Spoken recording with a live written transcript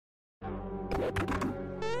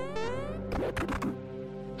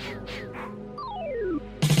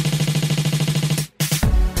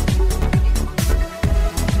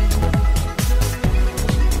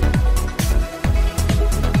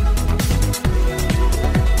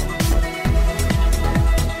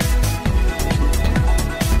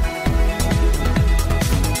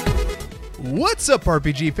What's up,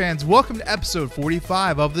 RPG fans? Welcome to episode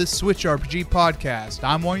 45 of the Switch RPG podcast.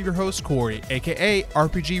 I'm one of your hosts, Corey, aka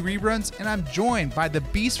RPG Reruns, and I'm joined by the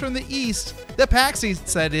beast from the east, the PAX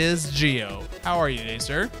East that is Geo. How are you today,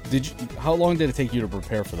 sir? How long did it take you to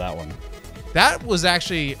prepare for that one? That was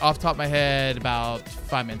actually off the top of my head about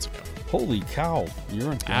 5 minutes ago. Holy cow! You're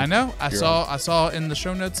on. I know. I saw in the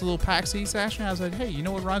show notes a little PAX East action. I was like, hey, you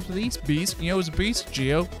know what rhymes with East? Beast. You know what's a beast?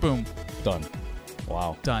 Geo. Boom. Done.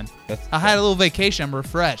 Wow. Done. I had a little vacation. I'm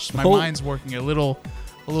refreshed. My mind's working a little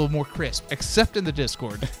more crisp, except in the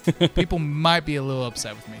Discord. People might be a little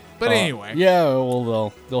upset with me. But anyway. Yeah,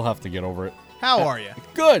 well, they'll have to get over it. How are you?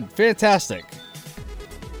 Good. Fantastic.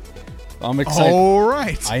 I'm excited. All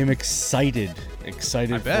right. I am excited.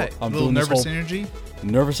 I bet. I'm a little doing nervous energy?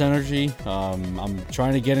 Nervous energy. I'm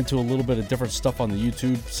trying to get into a little bit of different stuff on the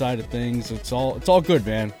YouTube side of things. It's all good,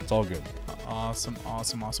 man. It's all good. Awesome.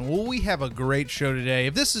 Well, we have a great show today.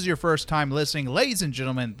 If this is your first time listening, ladies and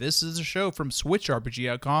gentlemen, this is a show from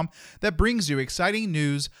SwitchRPG.com that brings you exciting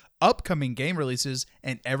news, upcoming game releases,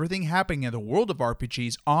 and everything happening in the world of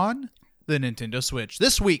RPGs on the Nintendo Switch.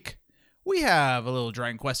 This week, we have a little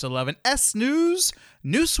Dragon Quest XI S news,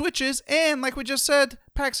 new Switches, and like we just said,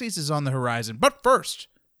 PAX East is on the horizon. But first,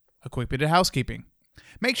 a quick bit of housekeeping.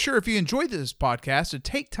 Make sure if you enjoyed this podcast to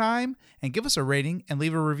take time and give us a rating and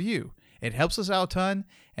leave a review. It helps us out a ton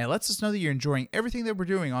and lets us know that you're enjoying everything that we're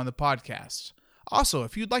doing on the podcast. Also,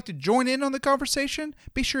 if you'd like to join in on the conversation,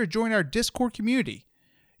 be sure to join our Discord community.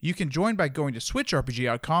 You can join by going to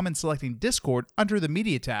switchrpg.com and selecting Discord under the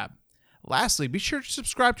Media tab. Lastly, be sure to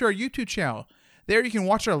subscribe to our YouTube channel. There you can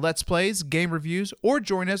watch our Let's Plays, game reviews, or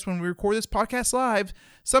join us when we record this podcast live,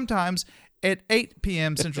 sometimes at 8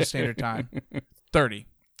 p.m. Central Standard Time, 30,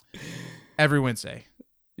 every Wednesday,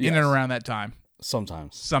 in and around that time.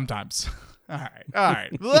 Sometimes. All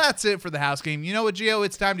right. Well, that's it for the house game. You know what, Gio?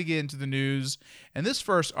 It's time to get into the news. And this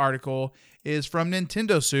first article is from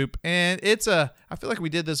Nintendo Soup. And I feel like we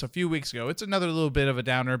did this a few weeks ago. It's another little bit of a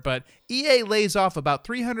downer, but EA lays off about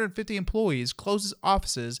 350 employees, closes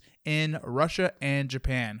offices in Russia and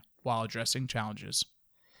Japan while addressing challenges.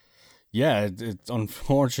 Yeah, it's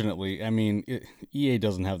unfortunately, I mean, EA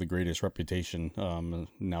doesn't have the greatest reputation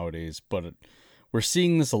nowadays, but we're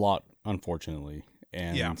seeing this a lot, unfortunately.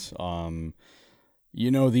 And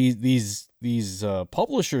these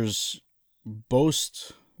publishers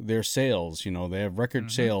boast their sales. You know, they have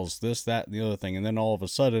record sales, this, that, and the other thing, and then all of a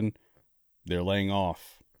sudden, they're laying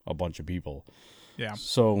off a bunch of people. Yeah.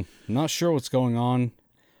 So, not sure what's going on.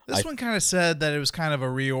 This one kind of said that it was kind of a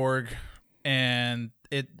reorg, and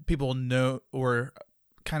people were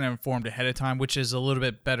kind of informed ahead of time, which is a little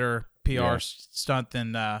bit better PR stunt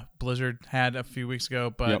than Blizzard had a few weeks ago,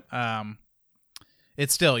 but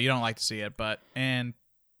it's still, you don't like to see it, but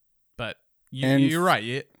you're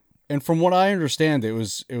right. And from what I understand, it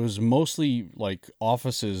was mostly like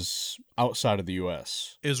offices outside of the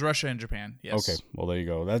U.S. It was Russia and Japan. Yes. Okay. Well, there you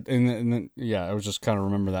go. That and then I was just kind of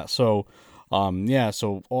remember that. So,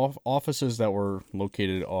 so offices that were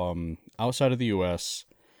located outside of the U.S.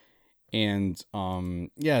 And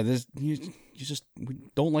you just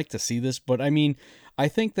don't like to see this, but I mean, I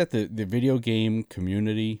think that the video game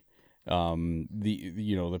community,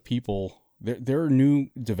 the people, there are new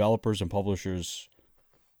developers and publishers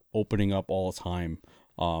opening up all the time,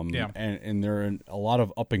 and there are a lot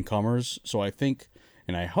of up and comers. So I think,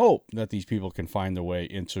 and I hope that these people can find their way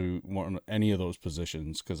into any of those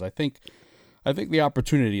positions, because I think the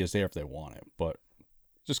opportunity is there if they want it, but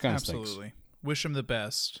just kind of stinks. Absolutely, wish them the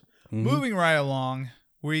best. Moving right along,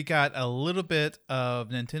 we got a little bit of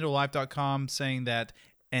NintendoLife.com saying that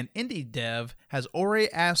an indie dev has already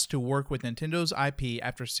asked to work with Nintendo's IP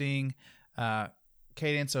after seeing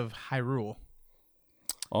Cadence of Hyrule.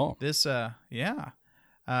 Oh. This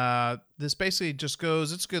basically just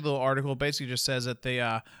goes, it's a good little article, basically just says that they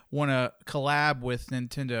want to collab with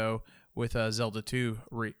Nintendo with a Zelda 2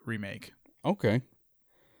 remake. Okay.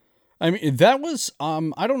 I mean, that was,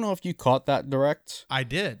 I don't know if you caught that direct. I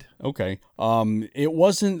did. Okay. It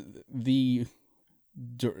wasn't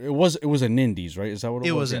it was an indies, right? Is that what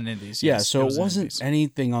it was? It was an indies, yeah, yes. so it wasn't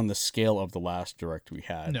anything on the scale of the last direct we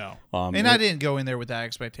had. No. And I didn't go in there with that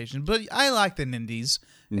expectation, but I like the indies.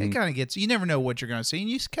 It kind of gets, you never know what you're going to see, and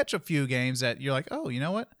you catch a few games that you're like, oh, you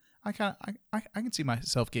know what? I kind of I can see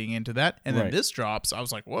myself getting into that. And then Right. this drops. I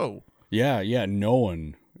was like, whoa. Yeah, no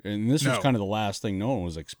one, and this was No. kind of the last thing. No one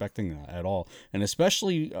was expecting that at all, and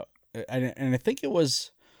especially, and I think it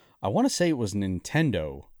was, I want to say it was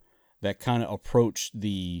Nintendo that kind of approached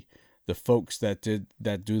the folks that do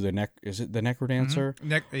the is it the Necrodancer?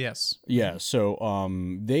 Yes. Yeah, so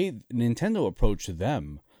Nintendo approached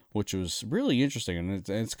them, which was really interesting, and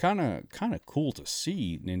it's kind of cool to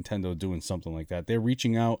see Nintendo doing something like that. They're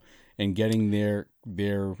reaching out and getting their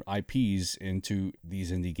IPs into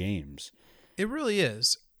these indie games. It really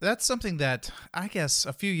is. That's something that I guess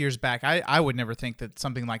a few years back I would never think that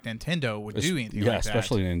something like Nintendo would do anything like that. Yeah,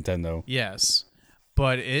 especially Nintendo. Yes.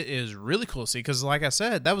 But it is really cool to see because, like I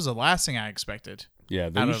said, that was the last thing I expected Yeah,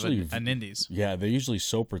 they're out usually of an indies, yeah, they're usually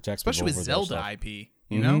so protective, especially with over their Zelda stuff. IP.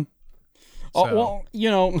 You know. Oh So- well,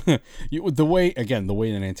 the way the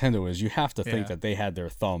Nintendo is, you have to think Yeah. that they had their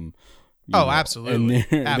thumb. Absolutely. And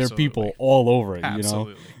they're Absolutely. people all over it.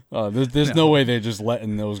 Absolutely. There's no way they're just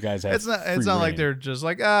letting those guys have. It's not. It's free not like reign. they're just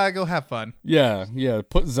like go have fun. Yeah.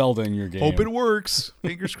 Put Zelda in your game. Hope it works.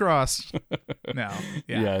 Fingers crossed. No.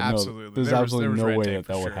 Yeah. No, absolutely. there's There was absolutely no red way tape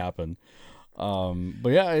that for would sure. happen. But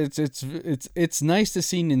yeah, it's nice to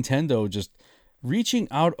see Nintendo just reaching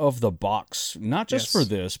out of the box, not just Yes. for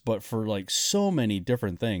this, but for like so many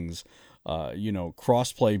different things.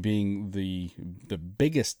 Crossplay being the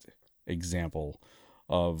biggest example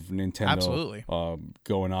of Nintendo Absolutely.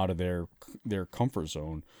 Going out of their comfort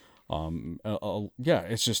zone.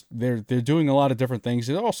 It's just they're doing a lot of different things.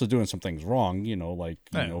 They're also doing some things wrong, like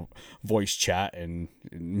voice chat and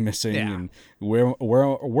missing Yeah. and where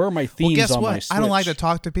are my themes Well, guess on my what? Switch? I don't like to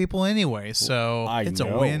talk to people anyway, so I it's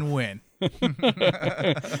know. a win-win.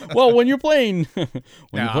 Well, when you're playing No,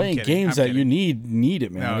 I'm playing kidding. games I'm that you need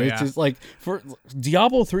it, man. No, It's yeah. just like for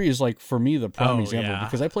Diablo 3 is like for me the prime Oh, example yeah.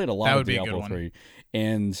 because I played a lot That of would be a good Diablo one. 3.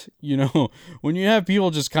 And when you have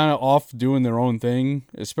people just kind of off doing their own thing,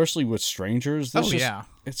 especially with strangers,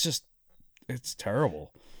 it's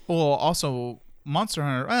terrible. Well, also Monster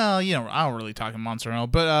Hunter. Well, I don't really talk in Monster Hunter,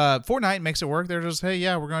 but Fortnite makes it work. They're just, hey,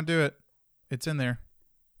 yeah, we're gonna do it. It's in there.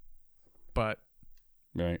 But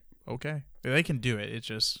Right. okay, they can do it. It's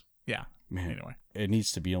just, yeah. Man, Anyway, it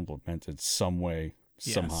needs to be implemented some way,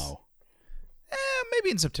 Yes. somehow.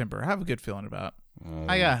 maybe in September. I have a good feeling about.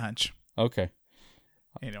 I got a hunch. Okay.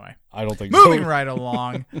 Anyway. I don't think Moving so. right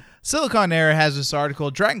along, Silicon Era has this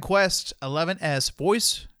article: Dragon Quest XI's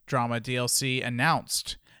voice drama DLC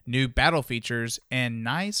announced, new battle features, and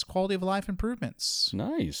nice quality of life improvements.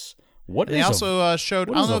 Nice. What They is also showed.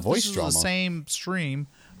 what I is don't know a if voice this is drama? the same stream,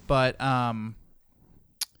 but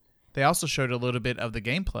they also showed a little bit of the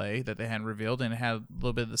gameplay that they hadn't revealed, and it had a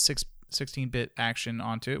little bit of the 16-bit action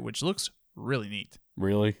onto it, which looks really neat.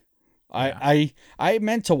 really? Yeah. I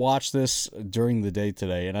meant to watch this during the day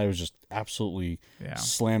today, and I was just absolutely Yeah.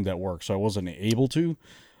 slammed at work, so I wasn't able to.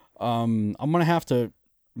 I'm gonna have to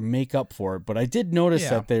make up for it, but I did notice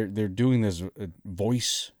Yeah. that they're doing this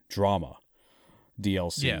voice drama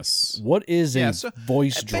DLC. Yes. What is Yeah, a so,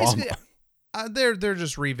 voice drama? Basically, they're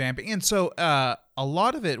just revamping, and so a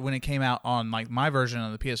lot of it when it came out on like my version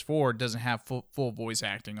of the PS4 doesn't have full voice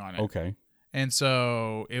acting on it. Okay. And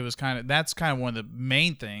so it was that's kind of one of the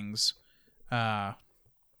main things that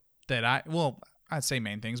I'd say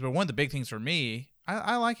main things, but one of the big things for me,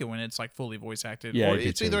 I like it when it's like fully voice acted. Yeah, or I do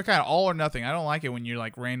it's too. either kind of all or nothing. I don't like it when you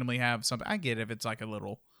like randomly have something. I get if it's like a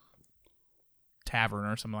little tavern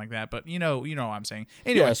or something like that, but you know what I'm saying.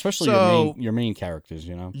 Anyway, Yeah, especially so, your main characters,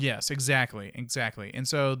 Yes, exactly. And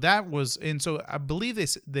so that was, and so I believe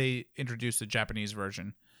they introduced the Japanese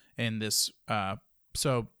version in this.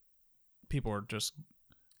 So people are just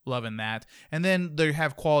loving that. And then they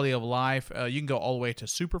have quality of life. You can go all the way to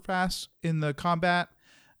super fast in the combat.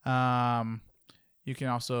 You can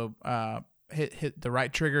also hit the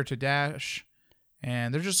right trigger to dash,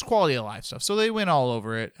 and they're just quality of life stuff. So they went all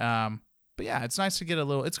over it. But yeah, it's nice to get a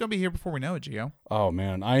little. It's gonna be here before we know it, Gio. Oh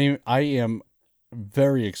man, I am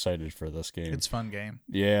very excited for this game. It's a fun game.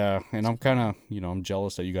 Yeah, and I'm kind of I'm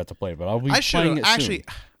jealous that you got to play it, but I'll be I should playing have it actually.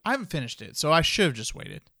 soon. I haven't finished it, so I should have just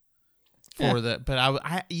waited for the. But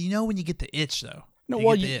I when you get the itch though. No, you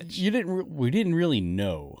well, get the itch. you didn't. We didn't really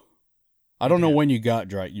know. I don't know did. when you got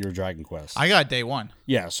your Dragon Quest. I got day one.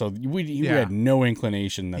 Yeah, so we Yeah. had no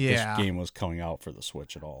inclination that Yeah. this game was coming out for the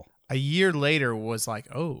Switch at all. A year later was like,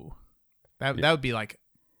 oh, that would be like,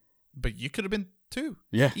 but you could have been too.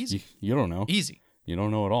 Yeah, Easy. You don't know. Easy. You don't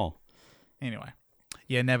know at all. Anyway,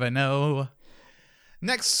 you never know.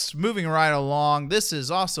 Next, moving right along, this is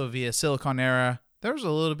also via Silicon Era. There was a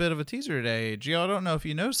little bit of a teaser today. Gio, I don't know if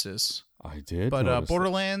you noticed this, I did, but notice that.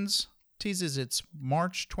 Borderlands teases its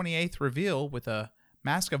March 28th reveal with a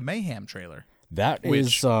Mask of Mayhem trailer. That Which-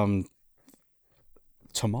 is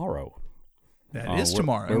tomorrow. That is where-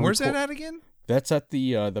 tomorrow. where And we where's that co- at again? That's at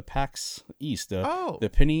the PAX East, the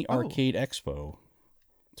Penny Oh. Arcade Expo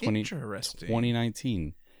Interesting.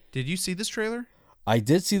 2019. Did you see this trailer? I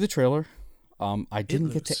did see the trailer. I didn't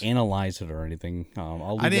get looks- to analyze it or anything.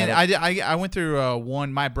 I'll leave I didn't. that up. I went through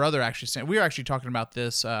one. My brother actually sent. We were actually talking about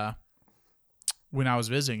this when I was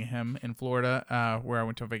visiting him in Florida, where I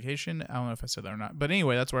went to vacation. I don't know if I said that or not, but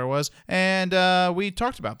anyway, that's where I was, and we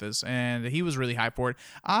talked about this, and he was really hyped for it.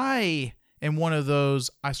 I am one of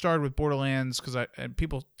those. I started with Borderlands because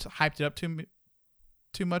people hyped it up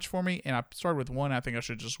too much for me, and I started with 1. I think I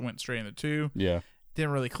should just went straight into 2. Yeah.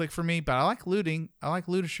 Didn't really click for me, but I like looting. I like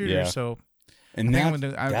looter shooters, Yeah. so And I think I'm that's,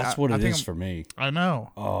 gonna do- that's I- what I it think is I'm- for me. I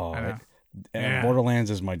know. Oh, I know. and Yeah. Borderlands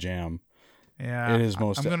is my jam. Yeah, It is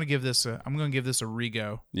most- I'm gonna give this a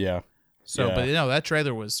rego. Yeah. So, Yeah. but that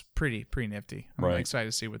trailer was pretty nifty. I'm Right. excited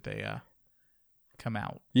to see what they come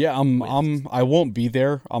out. Yeah, I won't be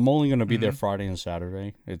there. I'm only going to be there Mhm. Friday and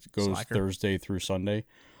Saturday. It goes Slacker. Thursday through Sunday.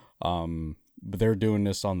 But they're doing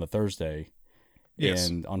this on the Thursday. Yes.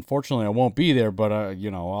 And unfortunately I won't be there, but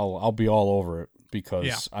I'll be all over it because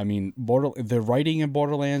Yeah. I mean, the writing in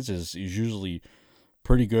Borderlands is usually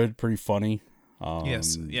pretty good, pretty funny.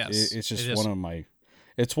 Yes. It's just It is. one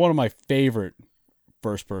of my favorite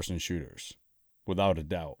first-person shooters, without a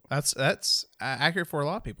doubt. That's accurate for a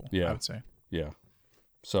lot of people. Yeah. I would say. Yeah.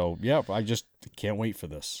 So yeah, I just can't wait for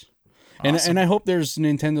this. Awesome. And I hope there's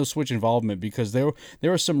Nintendo Switch involvement because there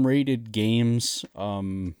are some rated games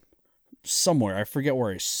somewhere. I forget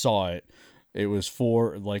where I saw it. It was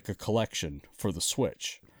for like a collection for the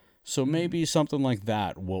Switch. So maybe something like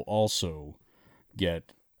that will also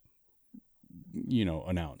get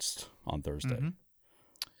announced on Thursday. Mhm.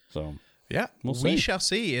 So Yeah, We'll we see. shall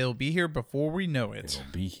see. It'll be here before we know it.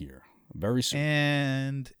 it'll be here very soon.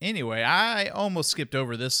 And anyway, I almost skipped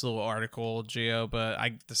over this little article, Gio, but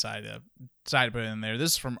I decided to put it in there.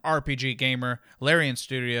 This is from RPG Gamer. Larian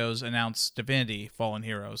Studios announced Divinity: Fallen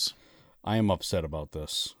Heroes. I am upset about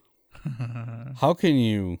this. How can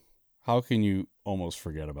you almost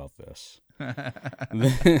forget about this?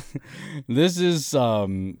 This is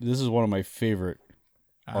one of my favorite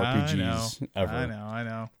RPGs ever. I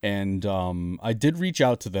know. And I did reach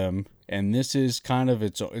out to them, and this is kind of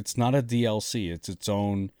it's not a DLC, it's its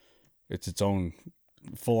own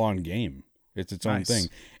full-on game. It's its own Nice. thing.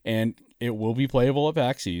 And it will be playable at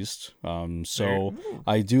PAX East. So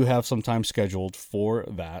I do have some time scheduled for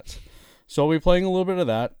that. So I'll be playing a little bit of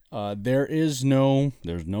that. There's no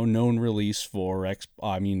known release for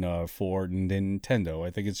for Nintendo.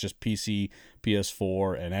 I think it's just PC,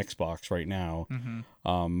 PS4, and Xbox right now.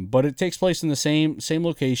 Mm-hmm. But it takes place in the same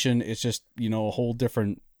location. It's just a whole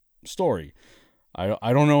different story.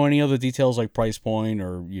 I don't know any other details like price point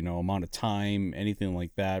or amount of time, anything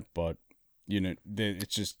like that. But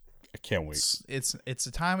it's just I can't wait. It's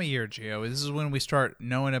a time of year, Gio. This is when we start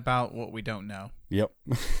knowing about what we don't know, Yep.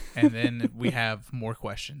 and then we have more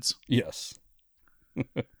questions. Yes.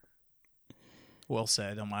 Well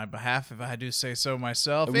said on my behalf, if I do say so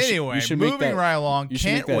myself. We should- Anyway, you should make moving that- right along. You should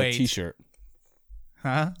Can't make that wait. a T-shirt.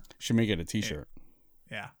 Huh? Should make it a T-shirt.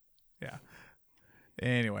 Yeah.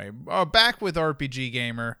 Anyway, back with RPG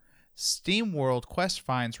Gamer. Steam World Quest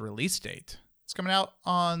finds release date. It's coming out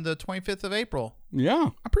on the 25th of April. Yeah.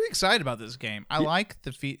 I'm pretty excited about this game. I like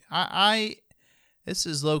the feat. This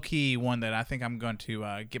is low key one that I think I'm going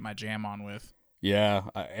to get my jam on with. Yeah.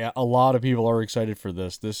 A lot of people are excited for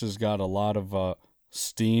this. This has got a lot of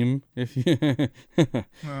steam. If you.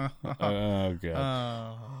 Oh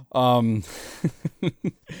god.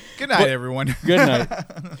 Good night, everyone. Good night.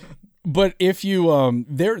 But if you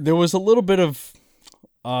there was a little bit of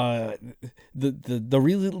the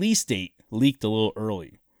release date leaked a little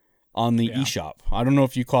early on the eShop. I don't know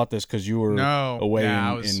if you caught this because you were away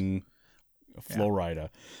in Florida.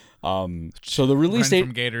 So the release date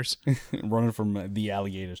from Gators. running from the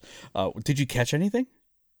alligators. Did you catch anything?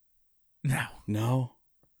 No.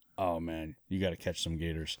 Oh man, you got to catch some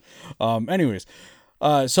gators. Anyways,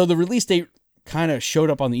 so the release date kind of showed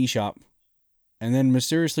up on the eShop and then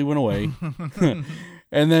mysteriously went away.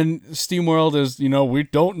 And then SteamWorld is, we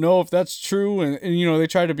don't know if that's true. And they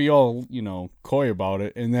try to be all, coy about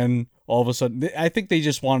it. And then all of a sudden, I think they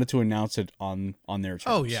just wanted to announce it on their terms.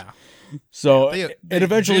 Oh, yeah. So They and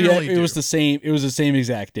eventually generally it was do. the same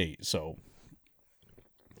exact date. So,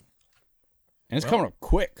 and it's coming up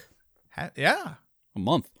quick, Yeah. a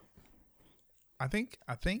month. I think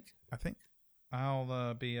I'll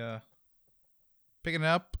be picking it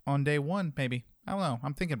up on day one, maybe. I don't know.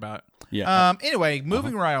 I'm thinking about it. Yeah. Anyway,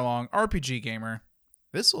 moving right along, RPG Gamer.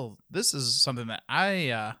 This is something that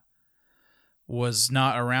I was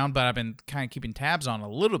not around, but I've been kind of keeping tabs on a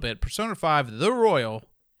little bit. Persona 5 The Royal,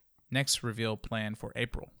 next reveal planned for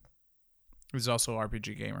April. He's also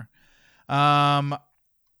RPG Gamer.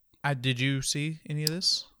 Did you see any of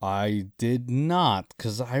this? I did not,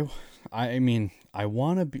 because I mean, I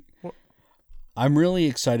want to be... I'm really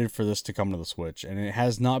excited for this to come to the Switch, and it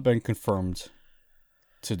has not been confirmed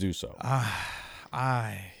to do so.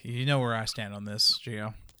 You know where I stand on this,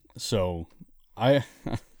 Gio. So, I'm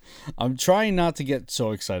trying not to get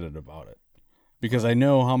so excited about it, because I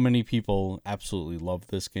know how many people absolutely love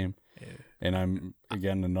this game. Yeah. And I'm,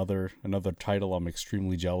 again, another title I'm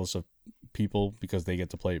extremely jealous of people because they get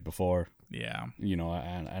to play it before. Yeah. You know,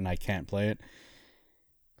 and I can't play it.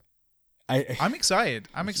 I'm excited.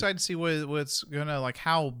 I'm excited to see what's gonna, like,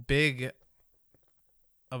 how big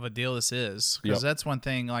of a deal this is, because that's one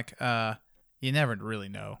thing, like, you never really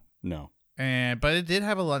know. No. But it did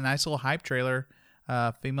have a nice little hype trailer,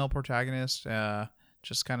 female protagonist,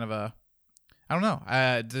 just kind of a, I don't know.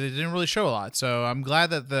 They didn't really show a lot, so I'm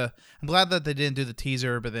glad that they didn't do the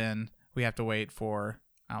teaser, but then we have to wait for,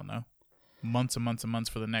 I don't know, months and months and months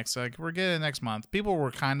for the next, like, we're getting it next month. People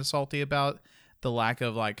were kind of salty about the lack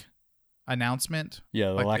of, like, announcement. Yeah,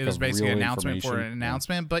 the lack of, it was basically an announcement for an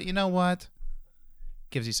announcement, but you know what?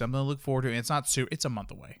 Gives you something to look forward to. And it's a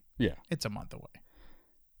month away. Yeah. It's a month away.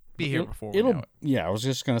 Be here before we know it. Yeah, I was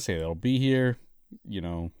just going to say, it'll be here, you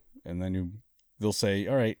know, and then they'll say,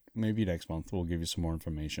 all right, maybe next month we'll give you some more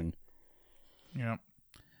information. Yep.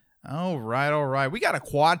 All right. We got a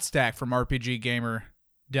quad stack from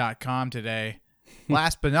RPGgamer.com today.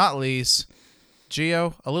 Last but not least,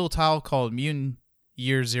 Gio, a little title called Mutant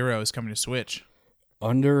Year Zero is coming to Switch.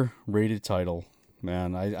 Underrated title,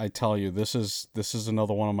 man. I tell you, this is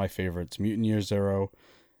another one of my favorites. Mutant Year Zero.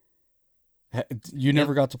 You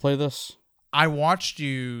never got to play this? I watched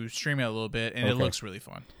you stream it a little bit, and Okay. it looks really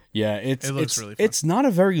fun. Yeah, it looks really fun. It's not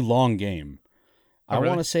a very long game. Oh, I really?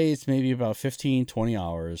 want to say it's maybe about 15, 20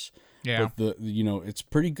 hours. Yeah. But it's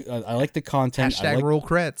pretty good. I like the content. Hashtag roll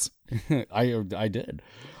creds. I did.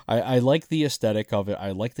 I like the aesthetic of it.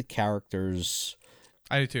 I like the characters.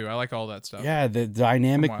 I do too. I like all that stuff. Yeah, the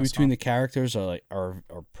dynamic between the characters are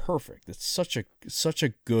perfect. It's such a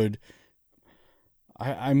good.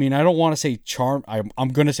 I mean, I don't want to say charm. I'm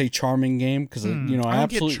going to say charming game because I don't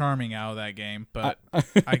absolutely get charming out of that game, but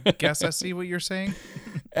I guess I see what you're saying.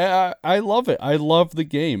 I love it. I love the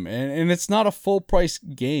game, and it's not a full price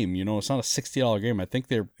game. You know, it's not a $60 game. I think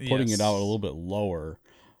they're putting it out a little bit lower.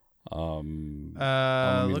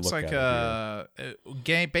 Looks like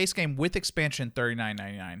base game with expansion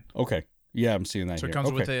 $39.99. Okay, yeah, I'm seeing that. So here. it comes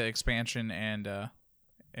Okay. with the expansion and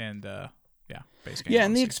base game. Yeah,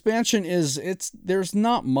 and the expansion there's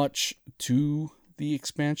not much to the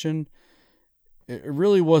expansion. It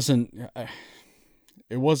really wasn't.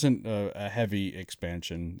 It wasn't a heavy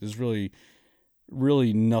expansion. There's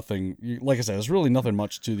really nothing. Like I said, there's really nothing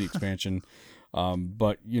much to the expansion.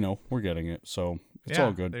 But we're getting it, so it's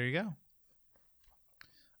all good. There you go.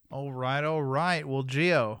 All right. Well,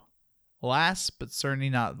 Gio, last but certainly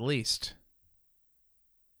not least,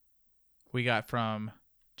 we got from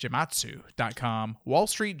Gematsu.com, Wall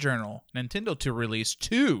Street Journal, Nintendo to release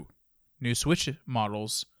 2 new Switch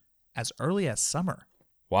models as early as summer.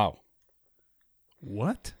 Wow.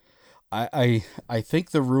 What? I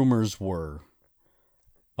think the rumors were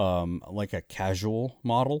like a casual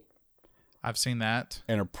model. I've seen that.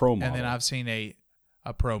 And a pro model. And then I've seen a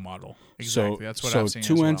pro model. Exactly. That's what I've seen.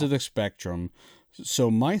 So 2 ends of the spectrum. So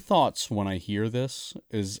my thoughts when I hear this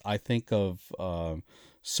is I think of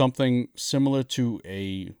something similar to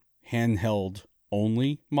a handheld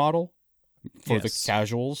only model for the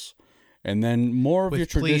casuals, and then more of your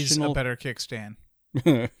traditional. Please, a better kickstand.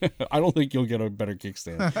 I don't think you'll get a better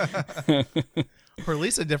kickstand, or at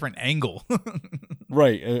least a different angle.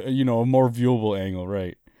 Right? A more viewable angle,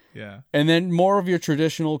 right? Yeah. And then more of your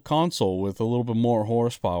traditional console with a little bit more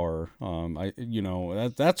horsepower.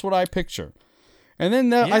 That's what I picture. And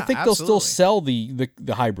then I think they'll still sell the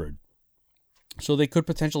hybrid. So they could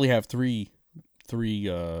potentially have three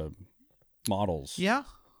models. Yeah.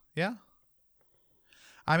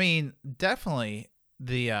 I mean, definitely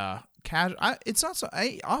the casual. It's not so.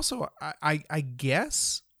 I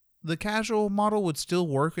guess the casual model would still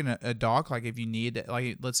work in a dock. Like if you need,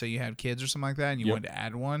 like, let's say you have kids or something like that, and you wanted to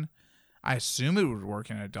add one. I assume it would work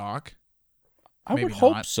in a dock. I would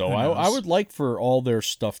hope so. I would like for all their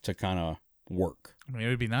stuff to kind of work. I mean, it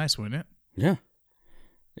would be nice, wouldn't it? Yeah,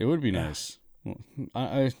 it would be nice.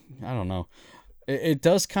 I don't know. It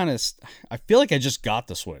does kind of. I feel like I just got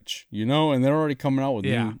the Switch, and they're already coming out with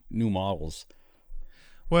new models.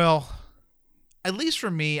 Well, at least for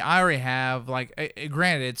me, I already have like.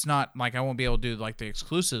 Granted, it's not like I won't be able to do like the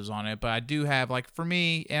exclusives on it, but I do have like for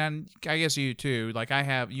me, and I guess you too. Like you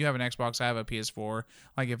have an Xbox, I have a PS4.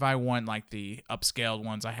 Like if I want like the upscaled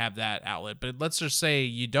ones, I have that outlet. But let's just say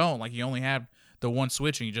you don't. Like you only have the one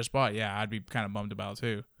Switch and you just bought it. Yeah, I'd be kind of bummed about it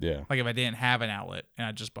too. Yeah. Like if I didn't have an outlet and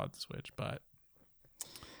I just bought the Switch, but.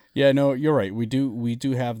 Yeah, no, you're right. We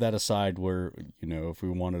do have that aside where, if we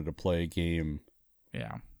wanted to play a game.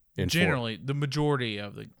 Yeah. Generally, the majority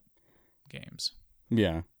of the games.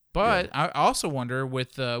 Yeah. But I also wonder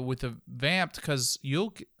with the Vamped, because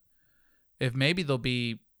if maybe there'll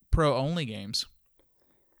be pro only games.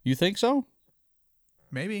 You think so?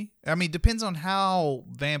 Maybe. I mean, depends on how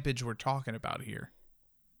Vampage we're talking about here.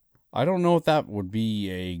 I don't know if that would be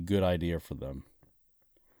a good idea for them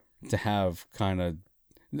to have kind of.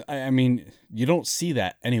 I mean, you don't see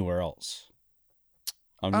that anywhere else.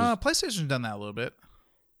 PlayStation's done that a little bit.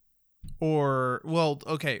 Or, well,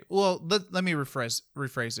 okay. Well, let me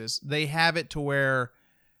rephrase this. They have it to where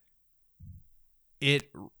it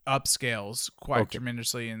upscales quite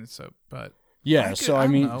tremendously, and so, but yeah. I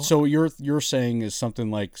mean, so you're saying is something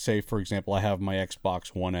like, say, for example, I have my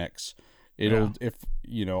Xbox One X. If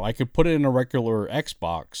I could put it in a regular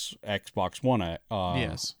Xbox One,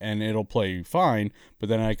 yes, and it'll play fine. But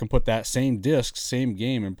then I can put that same disc, same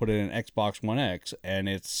game, and put it in Xbox One X, and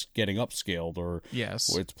it's getting upscaled, or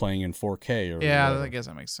yes, it's playing in 4K, or yeah. whatever. I guess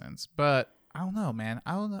that makes sense. But I don't know, man.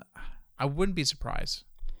 I don't know. I wouldn't be surprised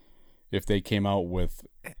if they came out with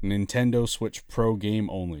Nintendo Switch Pro game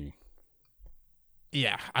only.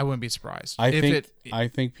 Yeah, I wouldn't be surprised. I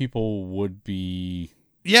think people would be.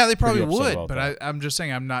 Yeah, they probably would, but I'm just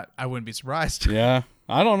saying I wouldn't be surprised. Yeah,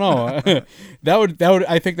 I don't know. that would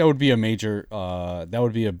I think that would be a major that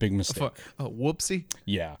would be a big mistake. Whoopsie.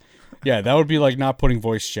 Yeah. Yeah, that would be like not putting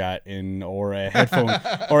voice chat in or a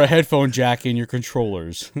headphone jack in your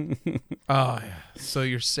controllers. Oh, yeah. So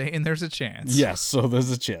you're saying there's a chance. Yes, so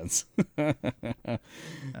there's a chance.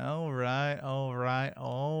 All right.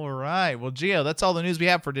 Well, Gio, that's all the news we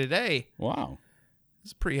have for today. Wow.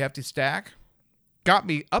 It's a pretty hefty stack. Got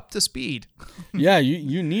me up to speed. Yeah,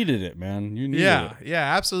 you needed it, man. You needed it.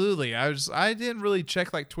 Yeah, absolutely. I didn't really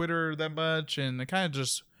check like Twitter that much, and I kind of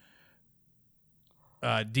just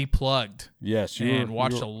deplugged. Yes,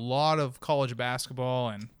 watched a lot of college basketball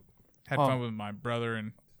and had fun with my brother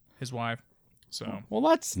and his wife. So well,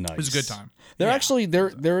 that's nice. It was a good time.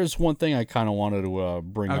 There is one thing I kind of wanted to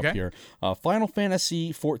bring up here. Final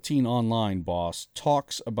Fantasy 14 Online boss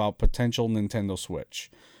talks about potential Nintendo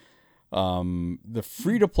Switch. The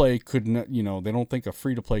free to play could not, they don't think a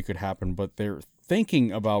free to play could happen, but they're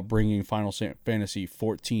thinking about bringing Final Fantasy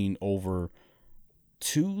 14 over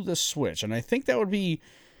to the Switch, and I think that would be.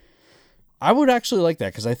 I would actually like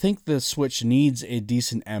that because I think the Switch needs a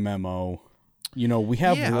decent MMO. We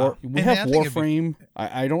have Warframe.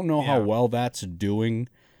 I don't know how well that's doing.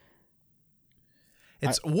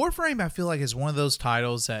 Warframe. I feel like is one of those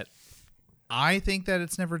titles that. I think that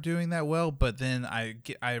it's never doing that well, but then I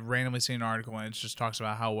randomly see an article and it just talks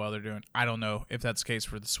about how well they're doing. I don't know if that's the case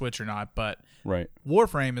for the Switch or not, but right.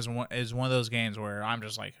 Warframe is one of those games where I'm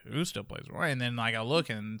just like, who still plays Warframe? And then like I look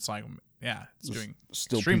and it's like, yeah, it's doing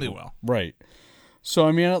extremely well. Right. So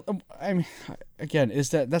I mean, again,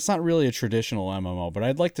 that's not really a traditional MMO, but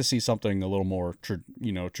I'd like to see something a little more,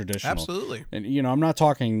 traditional. Absolutely. And I'm not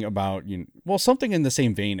talking about something in the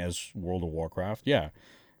same vein as World of Warcraft. Yeah.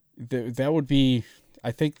 That would be.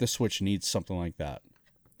 I think the Switch needs something like that.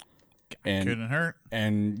 And couldn't hurt.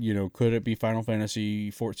 And could it be Final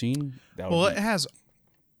Fantasy 14? It has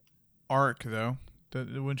Arc though.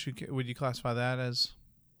 Would you classify that as?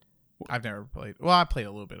 I've never played. Well, I played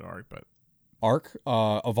a little bit of Arc, but Arc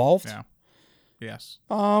Evolved. Yeah. Yes.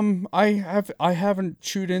 I haven't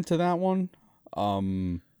chewed into that one.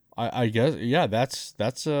 I guess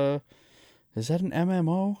that's is that an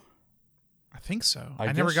MMO? I think so.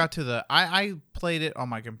 I never got to the. I played it on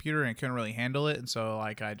my computer and couldn't really handle it, and so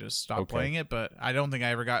like I just stopped playing it. But I don't think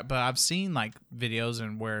I ever got. But I've seen like videos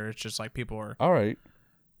and where it's just like people are. All right.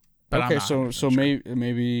 But okay, so sure.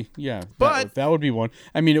 maybe yeah. But that would be one.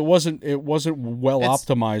 I mean, it wasn't well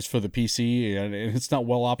optimized for the PC, and it's not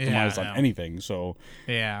well optimized on anything. So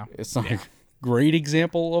yeah, it's not a great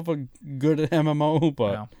example of a good MMO,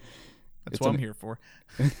 but that's what I'm here for.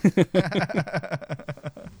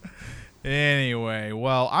 Anyway,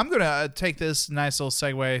 well, I'm going to take this nice little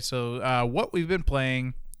segue. So what we've been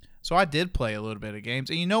playing. So I did play a little bit of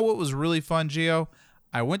games. And you know what was really fun, Gio?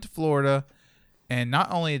 I went to Florida, and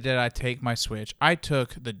not only did I take my Switch, I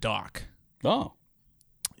took the dock. Oh.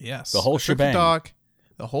 Yes. The whole shebang.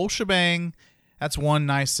 The whole shebang. That's one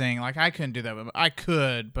nice thing. Like, I couldn't do that, but I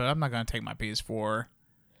could, but I'm not going to take my PS4.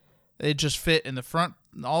 It just fit in the front.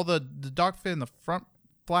 All the dock fit in the front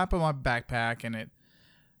flap of my backpack, and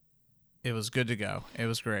it was good to go. It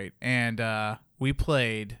was great. And we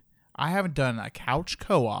played. I haven't done a couch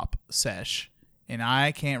co-op sesh, and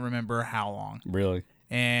I can't remember how long. Really?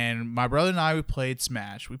 And my brother and I, we played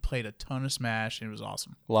Smash. We played a ton of Smash, and it was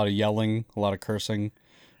awesome. A lot of yelling, a lot of cursing.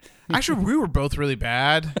 Actually, we were both really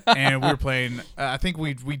bad, and we were playing. I think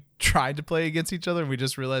we tried to play against each other, and we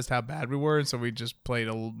just realized how bad we were, and so we just played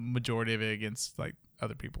a majority of it against like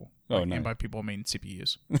other people. Oh, like, nice. And by people, I mean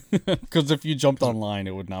CPUs. Because if you jumped online,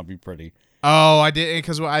 it would not be pretty. Oh, I did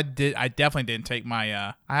because I definitely didn't take my.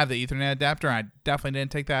 I have the Ethernet adapter. And I definitely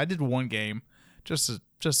didn't take that. I did one game just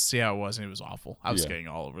to see how it was, and it was awful. I was getting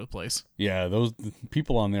all over the place. Yeah, those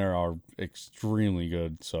people on there are extremely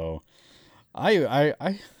good. So,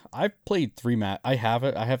 I've played I have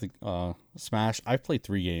it. I have the Smash. I've played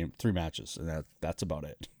three matches, and that's about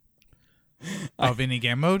it. Of any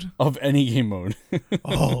game mode? Of any game mode.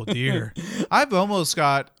 Oh dear, I've almost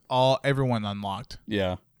got everyone unlocked.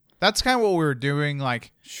 Yeah, that's kind of what we were doing.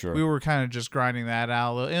 Like, sure, we were kind of just grinding that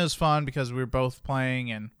out. It was fun because we were both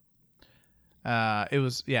playing, and it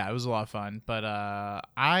was a lot of fun. But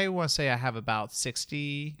I want to say I have about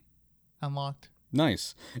 60 unlocked.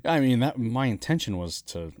 Nice. I mean, that my intention was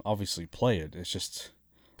to obviously play it. It's just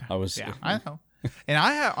I know. And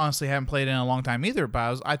I honestly haven't played it in a long time either.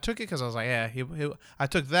 But I took it because I was like, yeah, I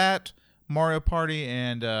took that Mario Party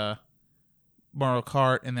and Mario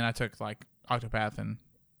Kart, and then I took like Octopath and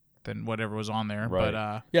then whatever was on there. Right.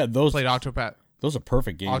 But those played Octopath. Those are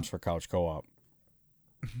perfect games for couch co-op.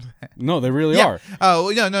 No, they really are.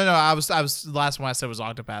 Oh no! I was the last one I said was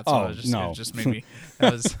Octopath. So it just made me.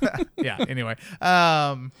 That was yeah. Anyway,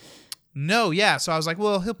 no, yeah. So I was like,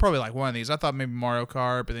 well, he'll probably like one of these. I thought maybe Mario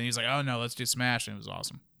Kart, but then he's like, oh no, let's do Smash, and it was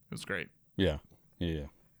awesome. It was great. Yeah.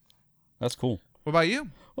 That's cool. What about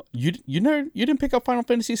you? You didn't pick up Final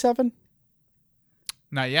Fantasy VII?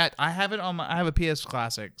 Not yet. I have it on I have a PS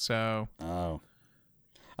Classic, so. Oh.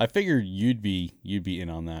 I figured you'd be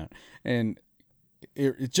in on that, and.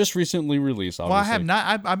 It just recently released, obviously. Well, I have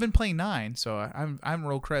not. I've been playing 9, so I haven't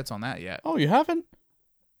rolled credits on that yet. Oh, you haven't?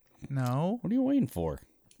 No. What are you waiting for?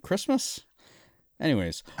 Christmas?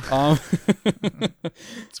 Anyways,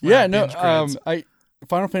 yeah, no.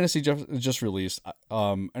 Final Fantasy just released,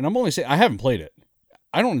 and I'm only saying I haven't played it.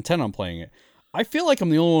 I don't intend on playing it. I feel like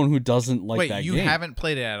I'm the only one who doesn't like that game. Wait, you haven't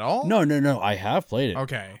played it at all? No. I have played it.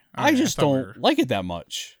 Okay. I just don't like it that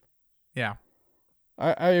much. Yeah.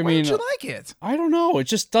 I mean, why don't you like it? I don't know. It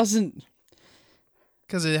just doesn't.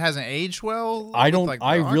 Because it hasn't aged well. I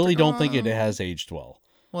really don't think it has aged well.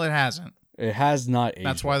 Well, it hasn't. It has not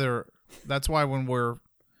aged. That's why when we're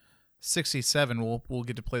 67, we'll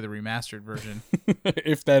get to play the remastered version.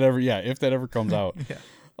 if that ever comes out. Yeah.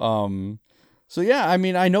 So yeah, I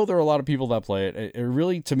mean, I know there are a lot of people that play it. It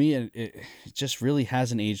really, to me, it just really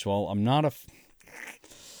hasn't aged well. I'm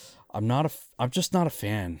just not a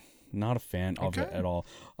fan. Not a fan of it at all.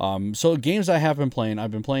 So games I have been playing, I've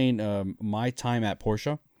been playing My Time at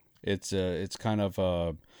Portia. It's kind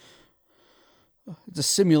of it's a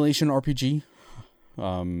simulation RPG,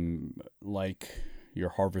 like your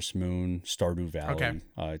Harvest Moon, Stardew Valley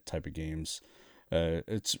type of games.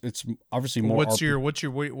 It's obviously more. What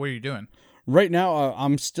are you doing right now?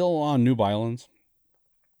 I'm still on Noob Island.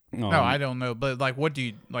 No, I don't know, but like, what do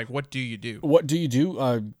you do? What do you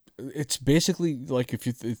do? It's basically like if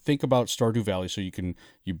you think about Stardew Valley, so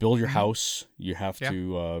you build your house, you have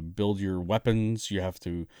to build your weapons, you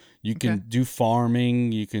can do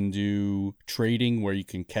farming, you can do trading where you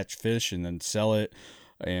can catch fish and then sell it,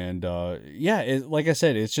 and like I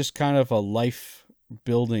said, it's just kind of a life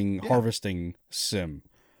building harvesting sim.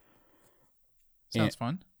 Sounds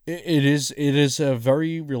fun. It is a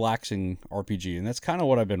very relaxing RPG, and that's kind of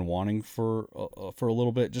what I've been wanting for a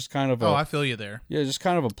little bit. Just kind of I feel you there. Yeah, just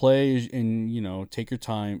kind of a play, and take your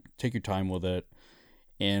time with it.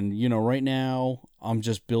 And right now I'm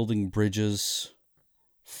just building bridges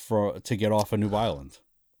to get off a new island.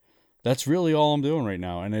 That's really all I'm doing right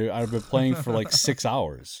now, and I've been playing for like 6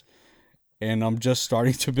 hours, and I'm just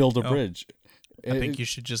starting to build a bridge. I think you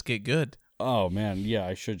should just get good. Oh man, yeah,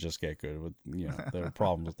 I should just get good with there are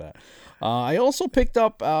problems with that. I also picked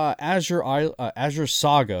up Azure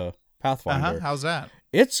Saga Pathfinder. How's that?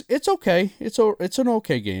 It's okay. It's an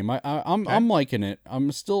okay game. I'm liking it.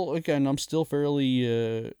 I'm still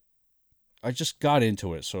fairly. I just got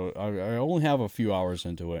into it, so I only have a few hours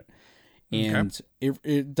into it, and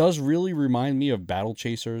it does really remind me of Battle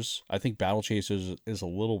Chasers. I think Battle Chasers is a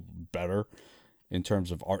little better in terms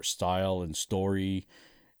of art style and story.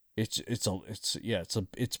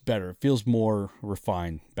 it's better. It feels more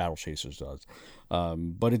refined. Battle Chasers does,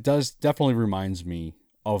 but it does definitely reminds me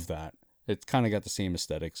of that. It's kind of got the same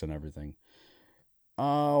aesthetics and everything.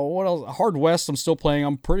 What else? Hard West. I'm still playing.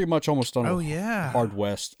 I'm pretty much almost done. Oh with yeah, Hard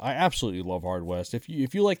West. I absolutely love Hard West. If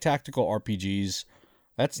you like tactical RPGs,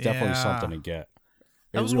 that's definitely something to get.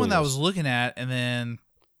 That was one that I was looking at, and then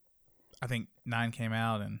I think 9 came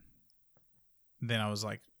out, and then I was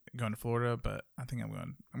like going to Florida, but I think I'm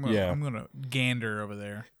going to gander over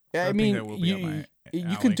there. Yeah, I mean,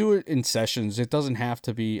 you can do it in sessions. It doesn't have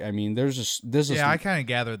to be. I mean, there's I kind of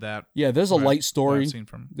gathered that. Yeah, there's a light story.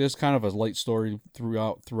 From. There's kind of a light story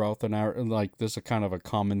throughout the narrative. Like there's a kind of a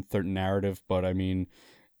common narrative, but I mean,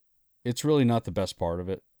 it's really not the best part of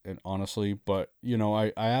it, and honestly. But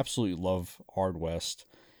I absolutely love Hard West.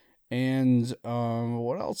 And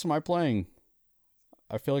what else am I playing?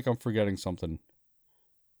 I feel like I'm forgetting something.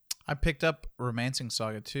 I picked up Romancing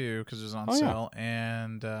Saga 2 because it was on sale,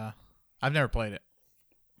 and I've never played it.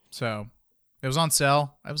 So it was on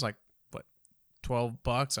sale. I was like, what,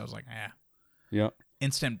 $12? I was like, yeah.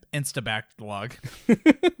 Insta backlog.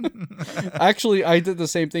 Actually, I did the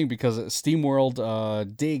same thing because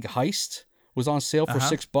SteamWorld Dig Heist was on sale for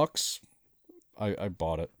 $6. I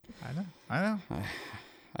bought it. I know.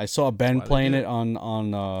 I saw Ben playing it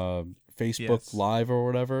on Facebook Live or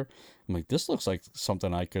whatever. I'm like, this looks like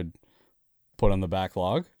something I could put on the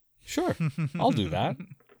backlog. Sure, I'll do that.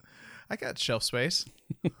 I got shelf space.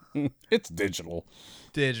 It's digital.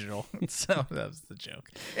 So that was the joke.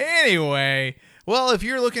 Anyway, well, if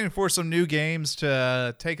you're looking for some new games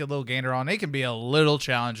to take a little gander on, it can be a little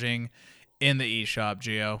challenging in the eShop,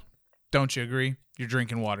 Gio. Don't you agree? You're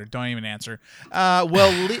drinking water. Don't even answer.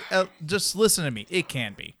 Just listen to me. It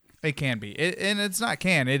can be. And it's not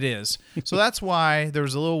it is. So that's why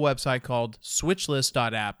there's a little website called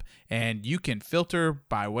switchlist.app, and you can filter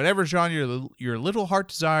by whatever genre your little heart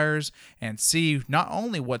desires and see not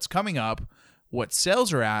only what's coming up, what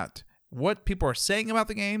sales are at, what people are saying about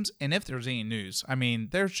the games, and if there's any news. I mean,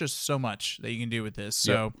 there's just so much that you can do with this.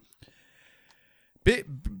 So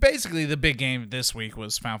basically the big game this week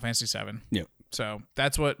was Final Fantasy VII. Yep. So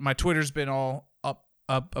that's what my Twitter's been all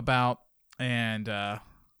up about, and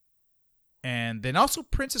then also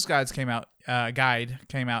Princess Guide came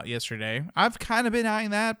out yesterday. I've kind of been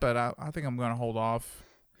eyeing that, but I think I'm going to hold off.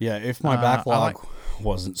 Yeah, if my backlog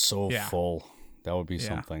wasn't so full, that would be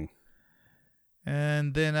something.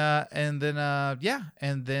 And then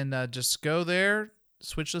just go there,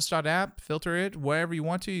 switchlist.app, filter it, wherever you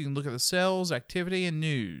want to. You can look at the sales, activity, and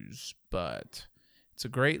news. But it's a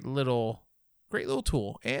great little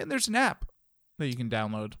tool. And there's an app that you can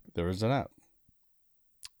download. There is an app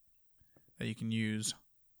that you can use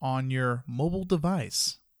on your mobile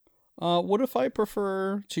device. What if I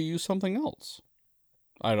prefer to use something else?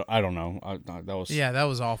 I don't know. That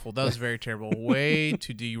was awful. That was very terrible. Way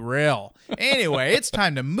to derail. Anyway, it's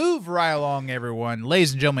time to move right along, everyone.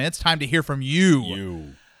 Ladies and gentlemen, it's time to hear from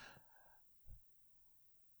you.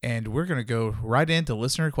 And we're going to go right into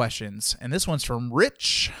listener questions. And this one's from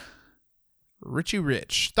Richie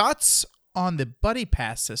Rich. Thoughts on the Buddy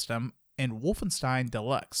Pass system in Wolfenstein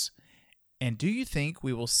Deluxe? And do you think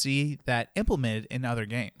we will see that implemented in other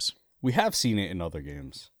games? We have seen it in other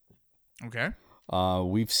games. Okay.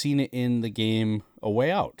 We've seen it in the game A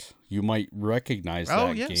Way Out. You might recognize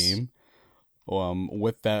that game.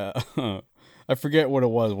 With that, I forget what it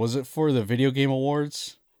was. Was it for the Video Game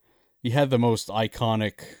Awards? He had the most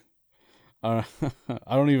iconic. I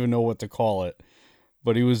don't even know what to call it,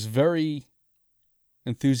 but he was very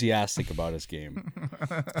enthusiastic about his game.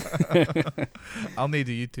 I'll need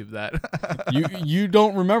to YouTube that. You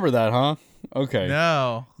don't remember that, huh? Okay.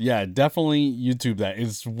 No. Yeah, definitely YouTube that.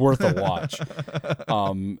 It's worth a watch.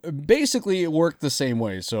 Basically, it worked the same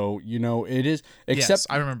way. So, it is. Except yes,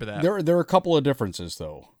 I remember that. There are a couple of differences,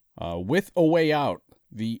 though. With A Way Out,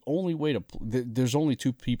 the only way to there's only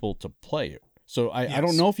 2 people to play it. So I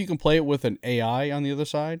don't know if you can play it with an AI on the other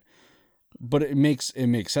side, but it makes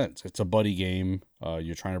sense. It's a buddy game.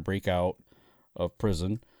 You're trying to break out of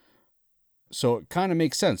prison. So it kind of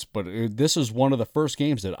makes sense, but this is one of the first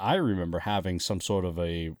games that I remember having some sort of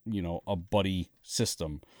a buddy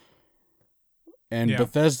system. And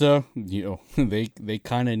Bethesda, they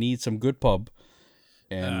kind of need some good pub.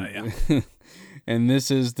 And and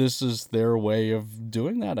this is their way of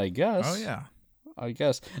doing that, I guess. Oh yeah. I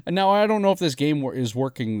guess. And now I don't know if this game is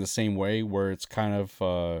working the same way where it's kind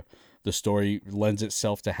of the story lends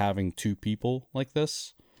itself to having 2 people like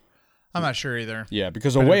this. I'm not sure either. Yeah,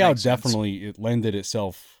 because A Way Out definitely it lended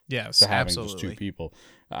itself to having just 2 people.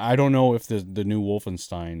 I don't know if the new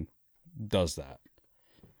Wolfenstein does that.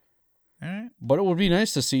 All right. But it would be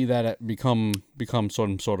nice to see that it become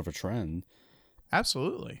some sort of a trend.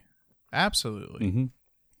 Absolutely. Absolutely.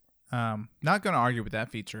 Mm-hmm. Not going to argue with that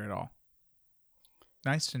feature at all.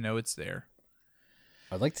 Nice to know it's there.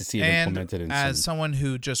 I'd like to see it And implemented in as some... someone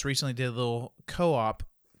who just recently did a little co-op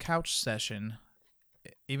couch session,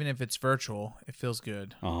 even if it's virtual, it feels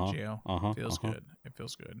good, Gio. It feels good. It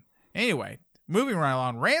feels good. Anyway, moving right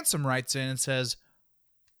along, Ransom writes in and says,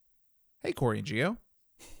 "Hey, Corey and Gio,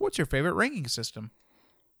 what's your favorite ranking system?"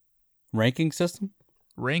 Ranking system?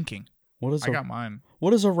 Ranking. I got mine.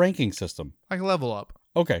 What is a ranking system? Like level up.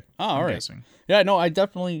 Okay. Oh, all right. Guessing. Yeah, no, I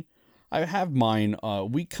have mine.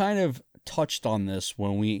 We kind of touched on this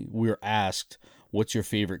when we were asked, what's your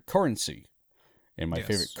favorite currency? And my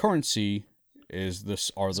favorite currency is the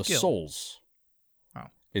souls. Oh.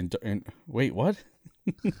 Wait, what?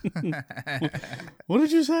 What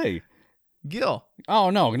did you say? Gil.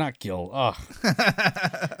 Oh, no, not Gil. Ugh.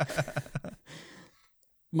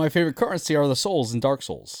 My favorite currency are the souls in Dark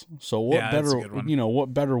Souls. So what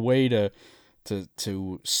better way to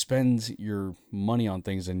spend your money on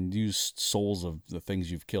things and use souls of the things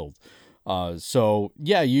you've killed. So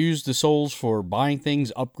yeah, you use the souls for buying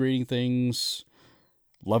things, upgrading things,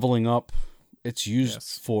 leveling up. It's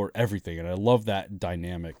used for everything, and I love that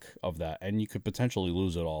dynamic of that. And you could potentially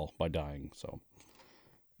lose it all by dying. So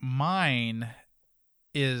mine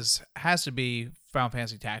has to be Final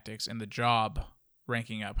Fantasy Tactics and the job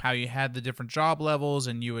ranking up. How you had the different job levels,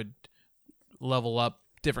 and you would level up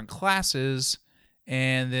different classes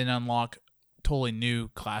and then unlock totally new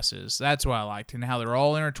classes. That's what I liked, and how they're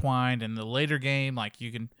all intertwined. In the later game, like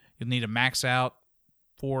you'll need to max out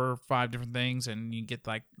 4 or 5 different things, and you get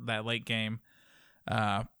like that late game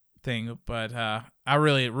thing. But I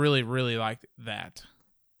really, really, really liked that,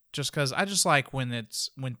 just because I just like when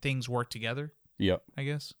things work together. Yep. I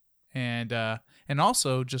guess, and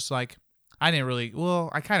also just like. I didn't really,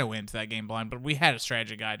 I kind of went into that game blind, but we had a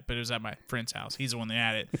strategy guide, but it was at my friend's house. He's the one that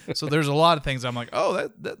had it. So there's a lot of things I'm like, oh,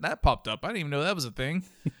 that popped up. I didn't even know that was a thing.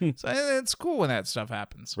 So it's cool when that stuff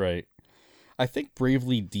happens. Right. I think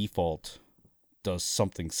Bravely Default does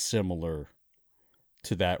something similar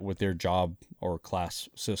to that with their job or class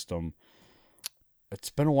system. It's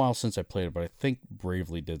been a while since I played it, but I think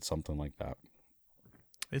Bravely did something like that.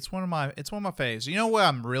 It's one of my faves. You know what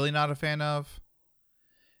I'm really not a fan of?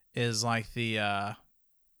 Is like the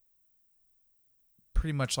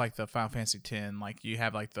pretty much like the Final Fantasy X. Like you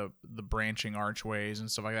have like the branching archways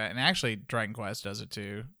and stuff like that. And actually Dragon Quest does it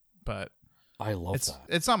too. But I love that.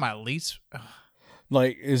 It's not my least.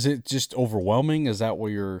 Like, is it just overwhelming? Is that what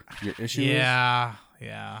your issue is? Yeah.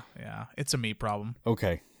 It's a me problem.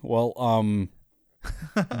 Okay. Well,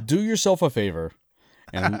 do yourself a favor.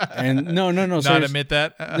 And no. Not admit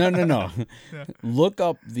that? No. Yeah. Look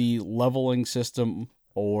up the leveling system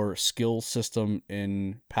or skill system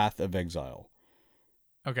in Path of Exile.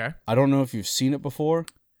 Okay. I don't know if you've seen it before.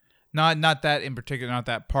 Not that in particular, not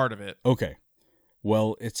that part of it. Okay.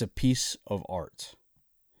 Well, it's a piece of art.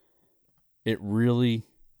 It really...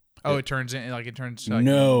 Oh, it turns in like it turns like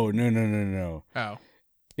No. Oh.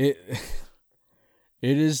 It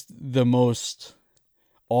is the most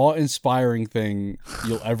awe-inspiring thing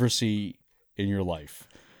you'll ever see in your life.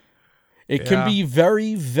 It can be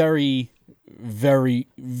very, very, very,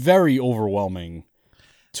 very overwhelming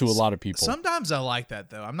to a lot of people. Sometimes I like that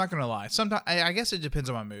though. I'm not gonna lie. Sometimes I guess it depends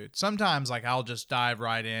on my mood. Sometimes like I'll just dive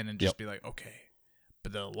right in and just be like, okay.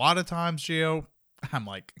 But a lot of times, Gio, I'm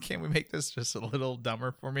like, can't we make this just a little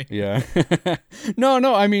dumber for me? Yeah.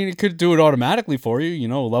 No. I mean, it could do it automatically for you.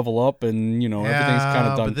 Level up and everything's kind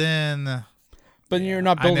of done. But you're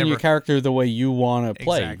not building your character the way you want to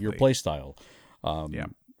play, your play style. There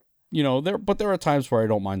are times where I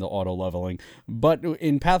don't mind the auto leveling, but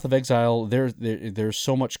in Path of Exile, there's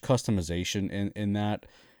so much customization in that.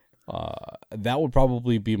 That would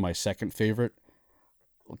probably be my second favorite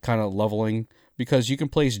kind of leveling, because you can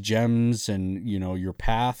place gems and your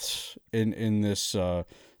paths in this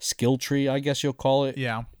skill tree, I guess you'll call it.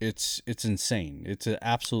 Yeah, it's insane. It's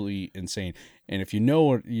absolutely insane. And if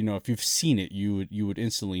if you've seen it, you would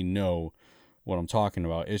instantly know what I'm talking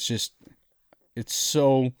about. It's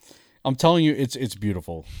so. I'm telling you, it's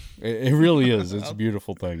beautiful. It really is. It's a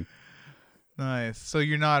beautiful thing. Nice. So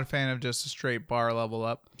you're not a fan of just a straight bar level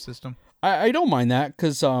up system? I don't mind that,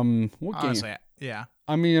 because honestly, game? Yeah.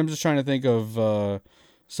 I mean, I'm just trying to think of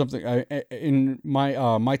something. In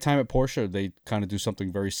my time at Porsche, they kind of do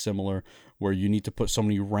something very similar, where you need to put so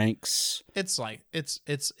many ranks. It's like it's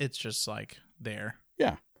just like there.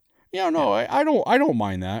 Yeah. No, yeah. I don't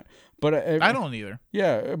mind that, but I don't either.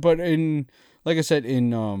 Yeah, but like I said,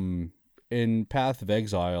 in Path of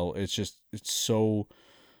Exile, it's so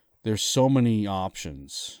there's so many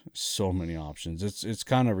options. So many options. It's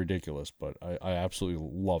kind of ridiculous, but I absolutely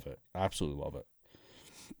love it. Absolutely love it.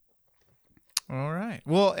 All right.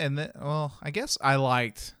 Well, I guess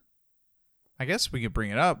we could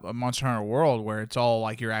bring it up, a Monster Hunter World, where it's all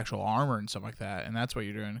like your actual armor and stuff like that, and that's what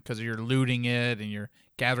you're doing because you're looting it and you're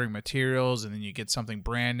gathering materials, and then you get something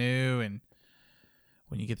brand new, and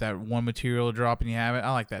when you get that one material drop and you have it,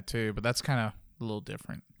 I like that too. But that's kind of a little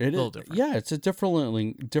different. Different. Yeah, it's a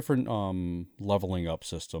different leveling up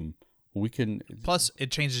system. We can plus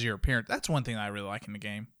it changes your appearance. That's one thing that I really like in the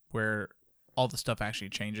game, where all the stuff actually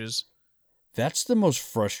changes. That's the most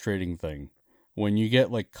frustrating thing. When you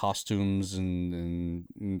get like costumes and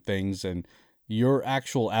things, and your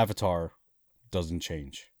actual avatar doesn't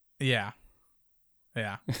change. Yeah.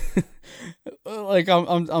 Like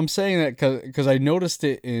I'm saying that because I noticed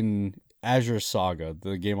it in Azure Saga,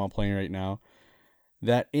 the game I'm playing right now,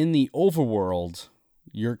 that in the overworld,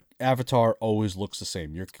 your avatar always looks the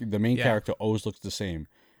same. The main character always looks the same.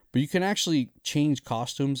 But you can actually change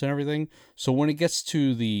costumes and everything. So when it gets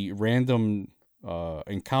to the random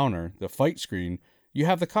encounter, the fight screen, you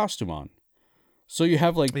have the costume on. So you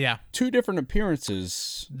have like two different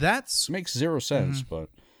appearances. Makes zero sense, but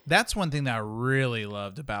that's one thing that I really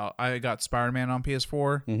loved about. I got Spider-Man on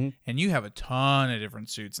PS4, and you have a ton of different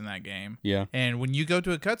suits in that game. Yeah, and when you go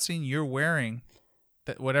to a cutscene, you're wearing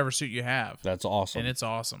whatever suit you have. That's awesome, and it's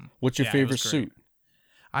awesome. What's your favorite suit?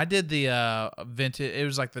 I did the vintage. It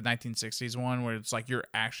was like the 1960s one where it's like you're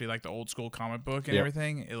actually like the old school comic book and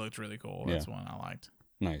everything. It looked really cool. That's one I liked.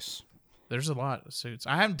 Nice. There's a lot of suits.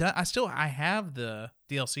 I have the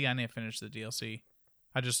DLC. I need to finish the DLC.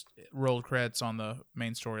 I just rolled credits on the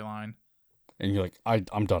main storyline. And you're like,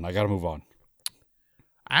 I'm done. I got to move on.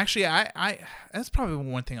 Actually, I that's probably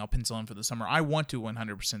one thing I'll pencil in for the summer. I want to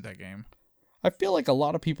 100% that game. I feel like a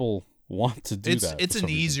lot of people want to do that. It's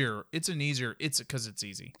because it's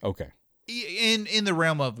easy. Okay. In the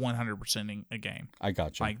realm of 100%ing a game. I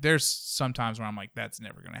got you. Like there's some times where I'm like, that's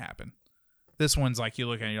never going to happen. This one's like you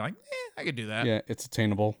look at it and you're like, I could do that. Yeah, it's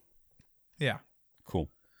attainable. Yeah. Cool.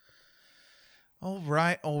 All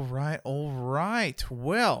right. Well,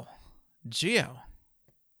 Gio,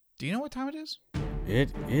 do you know what time it is?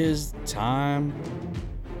 It is time.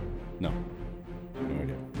 No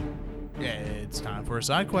idea. Yeah, it's time for a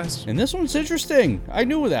side quest. And this one's interesting. I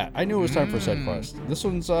knew that. I knew it was time for a side quest.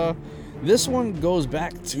 This one goes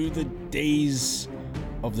back to the days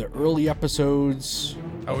of the early episodes.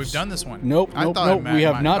 Oh, we've done this one. Nope. We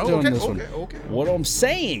have not done this one. Okay. What I'm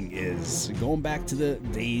saying is going back to the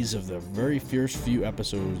days of the very first few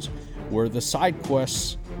episodes where the side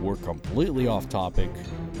quests were completely off topic,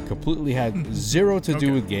 completely had zero to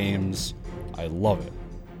do with games. I love it.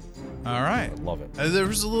 All right. I love it. There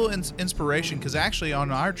was a little inspiration because actually on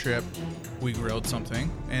our trip, we grilled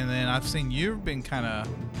something. And then I've seen you've been kind of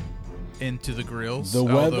into the grills. The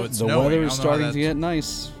weather is starting to get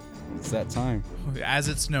nice. It's that time. As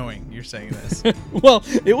it's snowing, you're saying this. Well,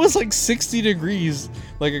 it was like 60 degrees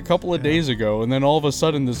like a couple of days ago. And then all of a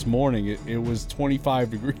sudden this morning, it was 25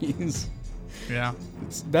 degrees. Yeah.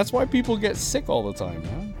 That's why people get sick all the time,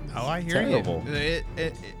 man. Oh, I hear Terrible. you.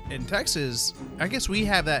 In Texas, I guess we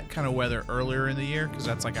have that kind of weather earlier in the year because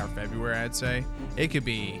that's like our February, I'd say. It could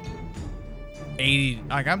be 80,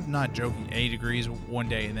 like I'm not joking, 80 degrees one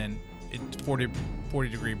day and then 40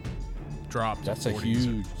 degree drop. That's a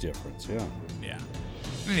huge difference, yeah. Yeah.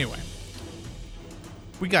 Anyway,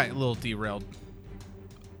 we got a little derailed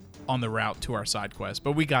on the route to our side quest,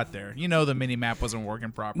 but we got there. You know, the mini map wasn't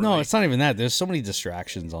working properly. No, it's not even that. There's so many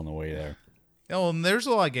distractions on the way there. Oh, and there's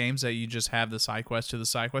a lot of games that you just have the side quest to the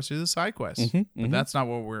side quest to the side quest. But that's not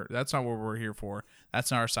what we're here for. That's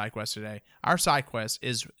not our side quest today. Our side quest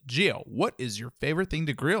is Gio. What is your favorite thing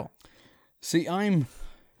to grill? See, I'm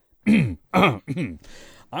I'm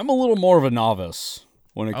a little more of a novice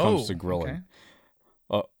when it comes to grilling.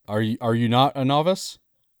 Okay. Are you not a novice?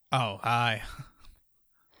 Oh, hi.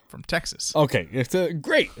 From Texas. Okay,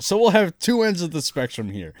 great. So we'll have two ends of the spectrum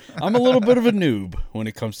here. I'm a little bit of a noob when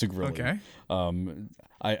it comes to grilling. Okay.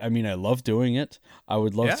 I mean, I love doing it. I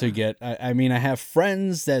would love to get. I mean, I have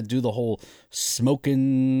friends that do the whole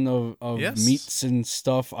smoking of meats and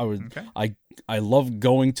stuff. I love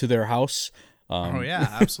going to their house.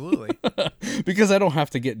 Absolutely. Because I don't have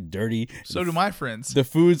to get dirty. So do my friends. The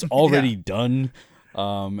food's already done.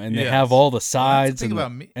 And they have all the sides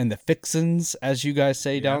and the fixins, as you guys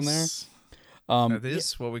say down there. That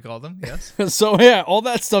is what we call them, yes. So, yeah, all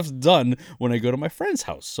that stuff's done when I go to my friend's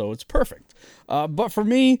house, so it's perfect. But for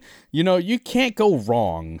me, you can't go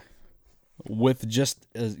wrong with just,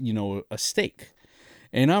 a steak.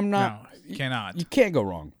 And I'm not... No, you cannot. You can't go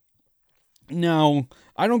wrong. No,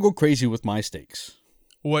 I don't go crazy with my steaks.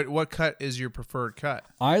 What cut is your preferred cut?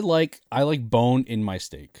 I like bone in my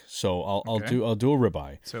steak, so I'll Okay. do a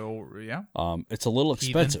ribeye. So yeah, It's a little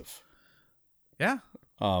Heathen. expensive. yeah.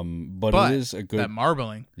 But But it is a good. that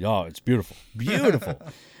marbling. Yeah, it's beautiful, beautiful.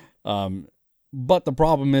 But the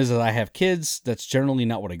problem is that I have kids. That's generally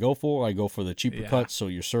not what I go for. I go for the cheaper Yeah. cuts, so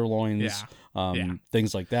your sirloins, Yeah.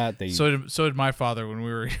 things like that. They, So did my father when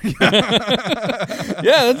we were.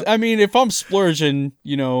 yeah. I mean, if I'm splurging,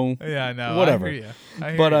 Yeah, no, Whatever. I hear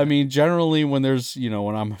ya. But I mean, generally, when there's,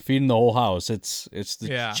 when I'm feeding the whole house, it's the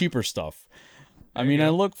Yeah. cheaper stuff. I you mean, go. I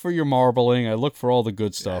look for your marbling, I look for all the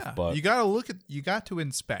good stuff, Yeah. but you got to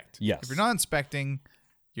inspect. Yes. If you're not inspecting,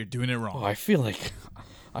 you're doing it wrong. I feel like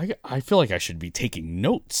I should be taking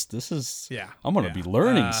notes. This is Yeah. I'm gonna Yeah. be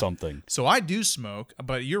learning something. So I do smoke,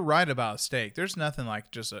 but you're right about steak. There's nothing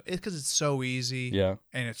like just because it's so easy. Yeah,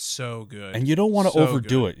 And it's so good. and you don't want to So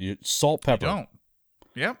overdo good. it. Salt, pepper. You don't.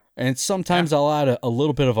 Yep. And sometimes I'll add a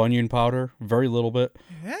little bit of onion powder, very little bit.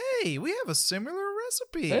 Hey, we have a similar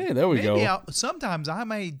recipe. Hey, there we go. Sometimes I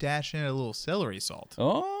may dash in a little celery salt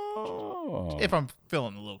Oh, if I'm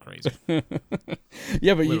feeling a little crazy.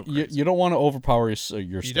 yeah, but little you don't want to overpower your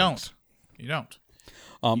steaks. You don't. You don't.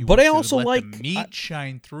 You But I want to also let like the meat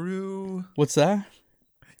shine through. what's that?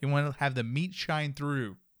 You want to have the meat shine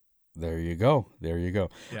through. There you go. There you go.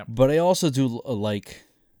 Yep. But I also do like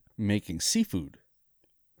making seafood.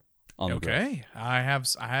 On the grill. Okay, I have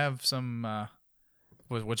some.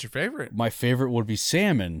 What's your favorite? My favorite would be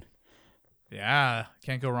salmon. Yeah,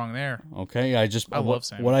 can't go wrong there. Okay, I love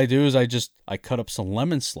salmon. What I do is I cut up some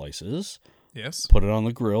lemon slices, Yes. put it on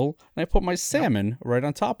the grill, and I put my salmon right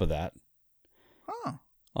on top of that.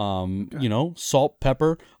 Oh. Salt,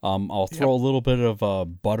 pepper. I'll throw a little bit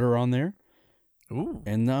of butter on there, Ooh.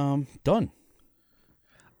 and done.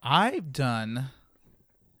 I've done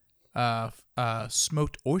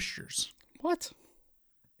smoked oysters, What?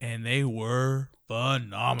 and they were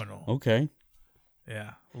phenomenal. Okay.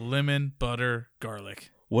 Yeah, lemon, butter,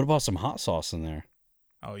 garlic. What about some hot sauce in there?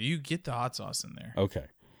 Oh, you get the hot sauce in there. Okay.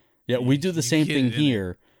 Yeah, we do the you same get thing it in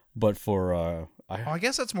here, but for Oh, I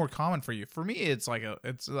guess that's more common for you. For me, it's like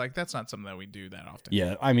that's not something that we do that often.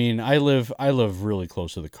 yeah, I mean, I live really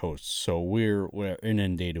close to the coast, so we're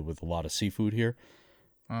inundated with a lot of seafood here,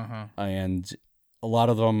 and a lot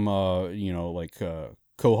of them, like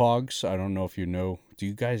quahogs. I don't know if you know. Do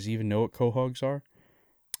you guys even know what quahogs are?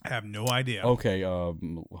 I have no idea. Okay,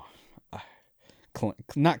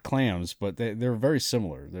 not clams, but they're very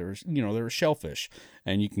similar. They're shellfish,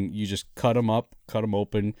 and you just cut them up, cut them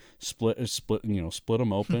open, split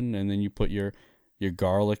them open, and then you put your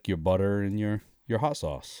garlic, your butter, and your hot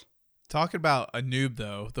sauce. Talking about a noob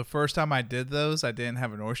though, the first time I did those, I didn't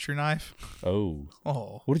have an oyster knife. Oh,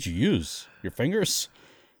 Oh, what did you use? Your fingers?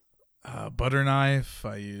 butter knife.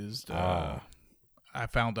 I used. I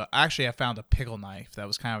found a pickle knife that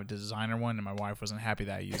was kind of a designer one, and my wife wasn't happy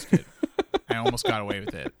that I used it. I almost got away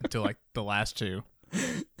with it until like the last two.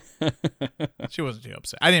 She wasn't too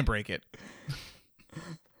upset. I didn't break it.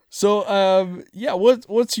 So, yeah.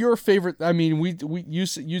 What's your favorite? I mean,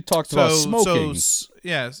 you talked about smoking.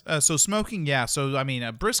 So smoking. Yeah. So I mean,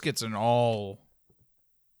 brisket's an all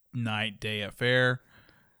night day affair.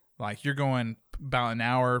 Like you're going about an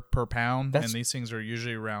hour per pound, and these things are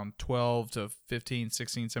usually around 12 to 15,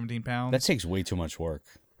 16, 17 pounds. That takes way too much work.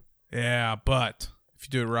 Yeah, but if you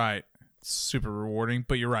do it right, it's super rewarding.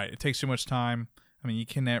 But you're right, it takes too much time. I mean, you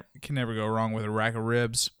can never go wrong with a rack of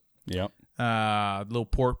ribs. Yep. Little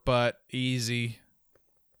pork butt, easy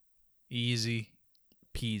peasy,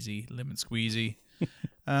 lemon squeezy.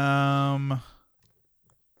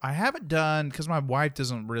 I haven't done, because my wife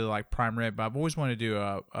doesn't really like prime rib, but I've always wanted to do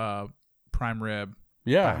a prime rib.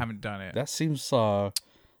 Yeah. But I haven't done it. That seems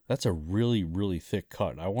that's a really, really thick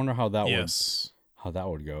cut. I wonder how that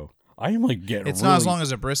would go. I am like getting It's really, not as long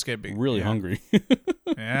as a brisket. But really hungry.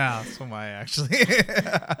 Yeah, so am I actually.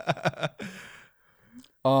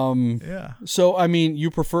 Yeah. So I mean, you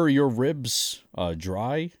prefer your ribs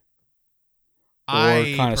dry or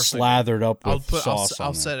I kind of prefer- slathered up with sauce I'll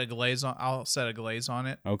on set a glaze on. I'll set a glaze on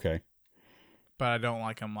it, it? Okay. but I don't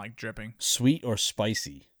like them like dripping. Sweet or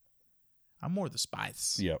spicy? I'm more the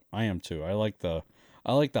spice. Yep, I am too. I like the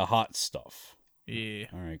hot stuff. Yeah.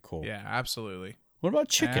 All right, cool. Yeah, absolutely. What about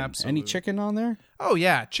chicken? Any Absolutely. chicken on there? Oh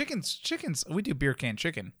yeah, chickens. We do beer can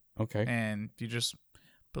chicken, Okay. and you just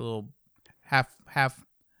put a little half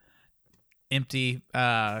empty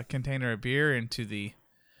container of beer into the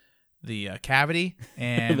cavity,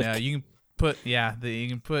 and you can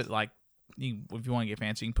put like if you want to get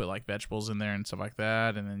fancy, you can put like vegetables in there and stuff like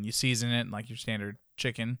that, and then you season it like your standard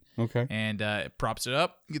chicken. Okay. And it props it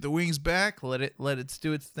up. Get the wings back. Let it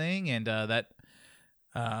do its thing, and that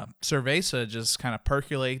cerveza just kind of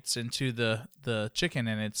percolates into the chicken,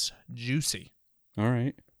 and it's juicy. All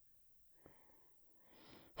right.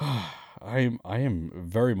 I am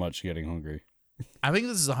very much getting hungry. I think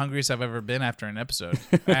this is the hungriest I've ever been after an episode.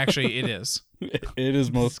 Actually, it is. It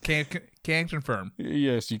is most. Can confirm.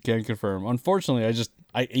 Yes, you can confirm. Unfortunately,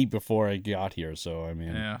 I ate before I got here, so I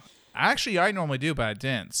mean. Yeah. Actually, I normally do, but I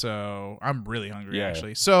didn't. So I'm really hungry. Yeah.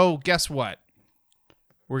 Actually. So guess what?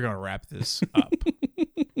 We're gonna wrap this up.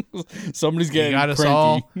 Somebody's getting got us cranky.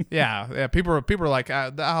 all. Yeah. People are like,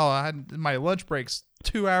 my lunch break's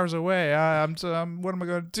 2 hours away. What am I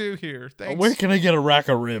gonna do here? Thanks. Where can I get a rack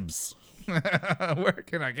of ribs? Where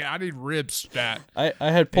can I get? I need ribs, stat. I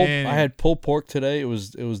had pulled pork today. It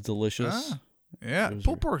was delicious. Yeah,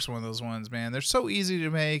 pulled pork's one of those ones, man. They're so easy to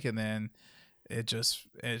make, and then it's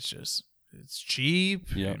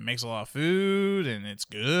cheap. Yep. It makes a lot of food, and it's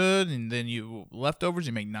good. And then leftovers,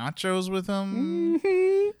 you make nachos with them.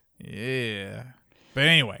 Mm-hmm. Yeah. But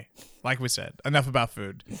anyway, like we said, enough about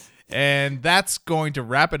food. And that's going to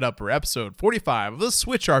wrap it up for episode 45 of the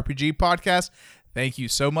Switch RPG podcast. Thank you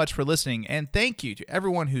so much for listening, and thank you to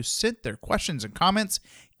everyone who sent their questions and comments.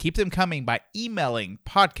 Keep them coming by emailing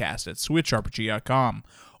podcast@switchrpg.com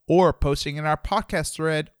or posting in our podcast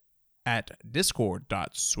thread at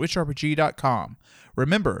discord.switchrpg.com.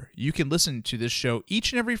 Remember, you can listen to this show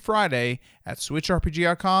each and every Friday at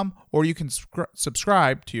switchrpg.com, or you can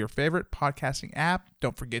subscribe to your favorite podcasting app.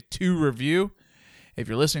 Don't forget to review. If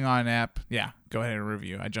you're listening on an app, go ahead and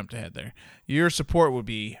review. I jumped ahead there. Your support would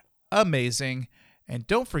be amazing. And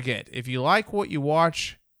don't forget, if you like what you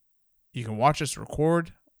watch, you can watch us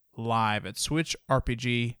record live at Switch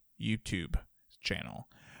RPG YouTube channel,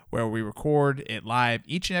 where we record it live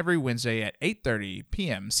each and every Wednesday at 8:30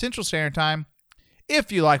 p.m. Central Standard Time.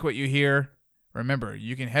 If you like what you hear, remember,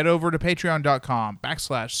 you can head over to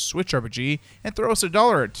patreon.com/SwitchRPG and throw us $1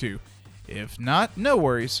 or $2. If not, no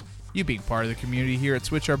worries. You being part of the community here at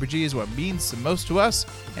Switch RPG is what means the most to us.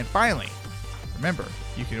 And finally, remember,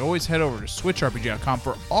 you can always head over to SwitchRPG.com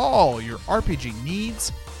for all your RPG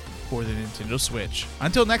needs for the Nintendo Switch.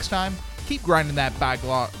 Until next time, keep grinding that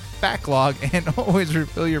backlog and always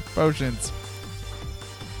refill your potions.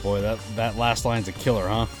 Boy, that last line's a killer,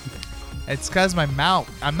 huh? It's because my mouth,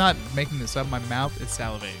 I'm not making this up, my mouth is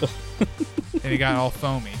salivating. And it got all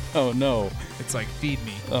foamy. Oh, no. It's like, feed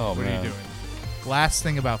me. Oh, what man. are you doing? Last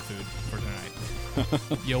thing about food for tonight.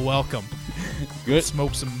 You're welcome. Good.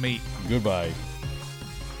 Smoke some meat. Goodbye.